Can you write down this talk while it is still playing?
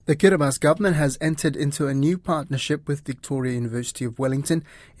The Kiribati government has entered into a new partnership with Victoria University of Wellington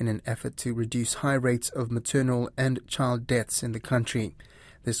in an effort to reduce high rates of maternal and child deaths in the country.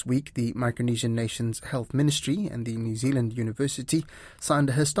 This week, the Micronesian nation's health ministry and the New Zealand University signed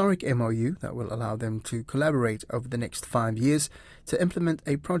a historic MOU that will allow them to collaborate over the next 5 years to implement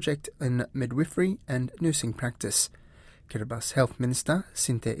a project in midwifery and nursing practice. Kiribati Health Minister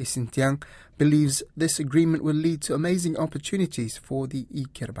Sinte Isintiang believes this agreement will lead to amazing opportunities for the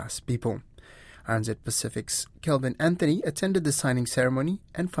Kiribati people. RNZ Pacific's Kelvin Anthony attended the signing ceremony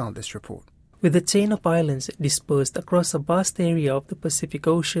and filed this report. With a chain of islands dispersed across a vast area of the Pacific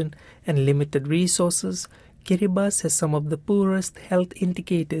Ocean and limited resources, Kiribati has some of the poorest health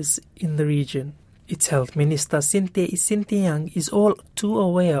indicators in the region. Its health minister Sinte Isintiang is all too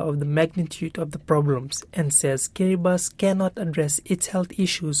aware of the magnitude of the problems and says Kiribati cannot address its health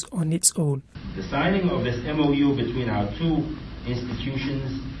issues on its own. The signing of this MOU between our two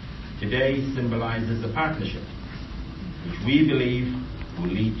institutions today symbolizes a partnership which we believe will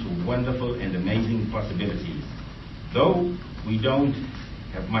lead to wonderful and amazing possibilities. Though we don't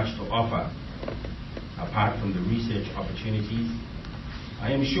have much to offer apart from the research opportunities,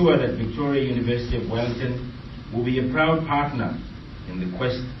 I am sure that Victoria University of Wellington will be a proud partner in the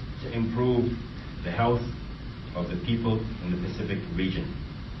quest to improve the health of the people in the Pacific region.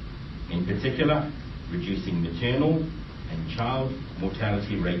 In particular, reducing maternal and child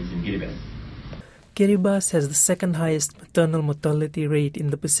mortality rates in Kiribati. Kiribati has the second highest maternal mortality rate in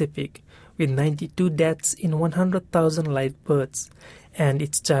the Pacific, with 92 deaths in 100,000 live births, and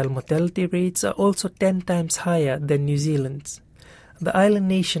its child mortality rates are also 10 times higher than New Zealand's. The island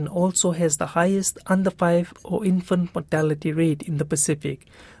nation also has the highest under 5 or infant mortality rate in the Pacific,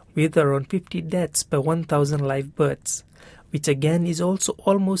 with around 50 deaths per 1,000 live births, which again is also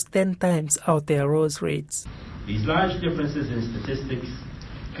almost 10 times Aotearoa's rates. These large differences in statistics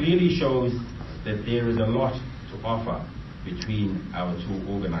clearly shows that there is a lot to offer between our two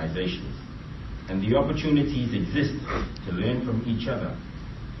organizations, and the opportunities exist to learn from each other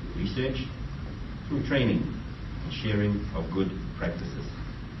through research, through training, and sharing of good practices.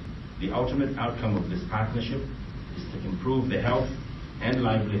 The ultimate outcome of this partnership is to improve the health and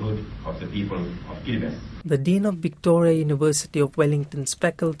livelihood of the people of Kiribati. The Dean of Victoria University of Wellington's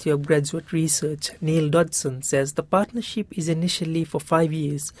Faculty of Graduate Research, Neil Dodson, says the partnership is initially for 5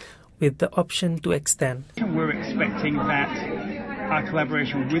 years, with the option to extend. We're expecting that our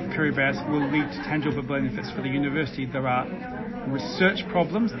collaboration with Kiribati will lead to tangible benefits for the university. There are research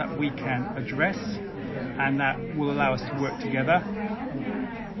problems that we can address and that will allow us to work together.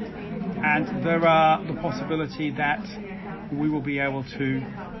 And there are the possibility that we will be able to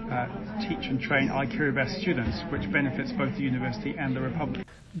teach and train our Kiribati students, which benefits both the university and the Republic.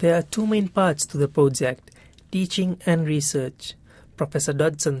 There are two main parts to the project, teaching and research. Professor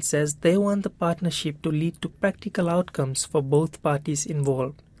Dodson says they want the partnership to lead to practical outcomes for both parties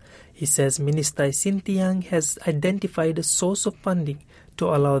involved. He says Minister Isintiang has identified a source of funding to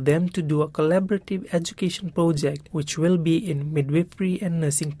allow them to do a collaborative education project which will be in midwifery and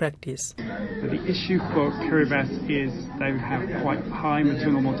nursing practice. The issue for Kiribati is they have quite high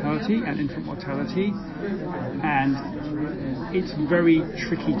maternal mortality and infant mortality, and it's very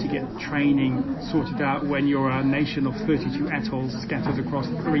tricky to get training sorted out when you're a nation of 32 atolls scattered across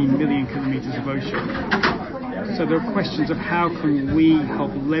 3 million kilometres of ocean. So there are questions of how can we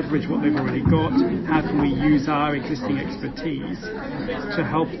help leverage what they've already got, how can we use our existing expertise to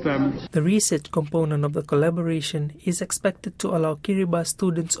help them. The research component of the collaboration is expected to allow Kiribati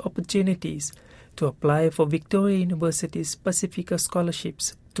students opportunities to apply for Victoria University's Pacifica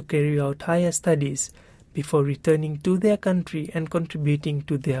scholarships to carry out higher studies before returning to their country and contributing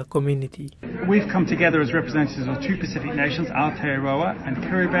to their community. We've come together as representatives of two Pacific nations, Aotearoa and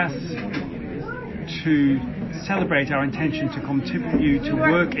Kiribati, to celebrate our intention to continue to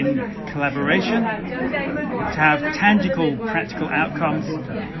work in collaboration, to have tangible, practical outcomes,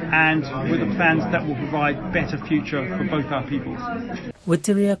 and with the plans that will provide better future for both our peoples.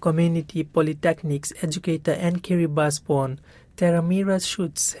 Witiria Community Polytechnic's educator and Kiribati-born Teramira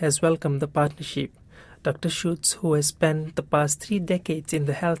Schutz has welcomed the partnership. Dr. Schutz, who has spent the past 3 decades in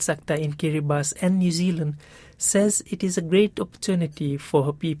the health sector in Kiribati and New Zealand, says it is a great opportunity for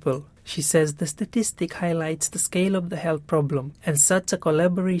her people. She says the statistic highlights the scale of the health problem and such a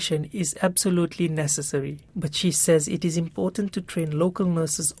collaboration is absolutely necessary. But she says it is important to train local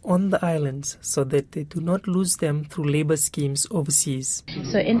nurses on the islands so that they do not lose them through labour schemes overseas.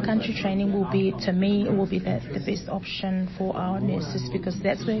 So in-country training will be, to me, it will be the best option for our nurses, because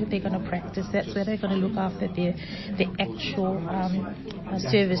that's where they're going to practice, that's where they're going to look after the actual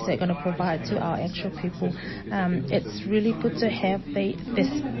service they're going to provide to our actual people. It's really good to have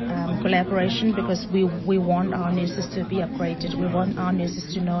this collaboration, because we want our nurses to be upgraded. We want our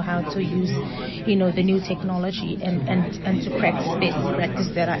nurses to know how to use, the new technology and to practice best practice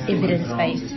that are evidence-based.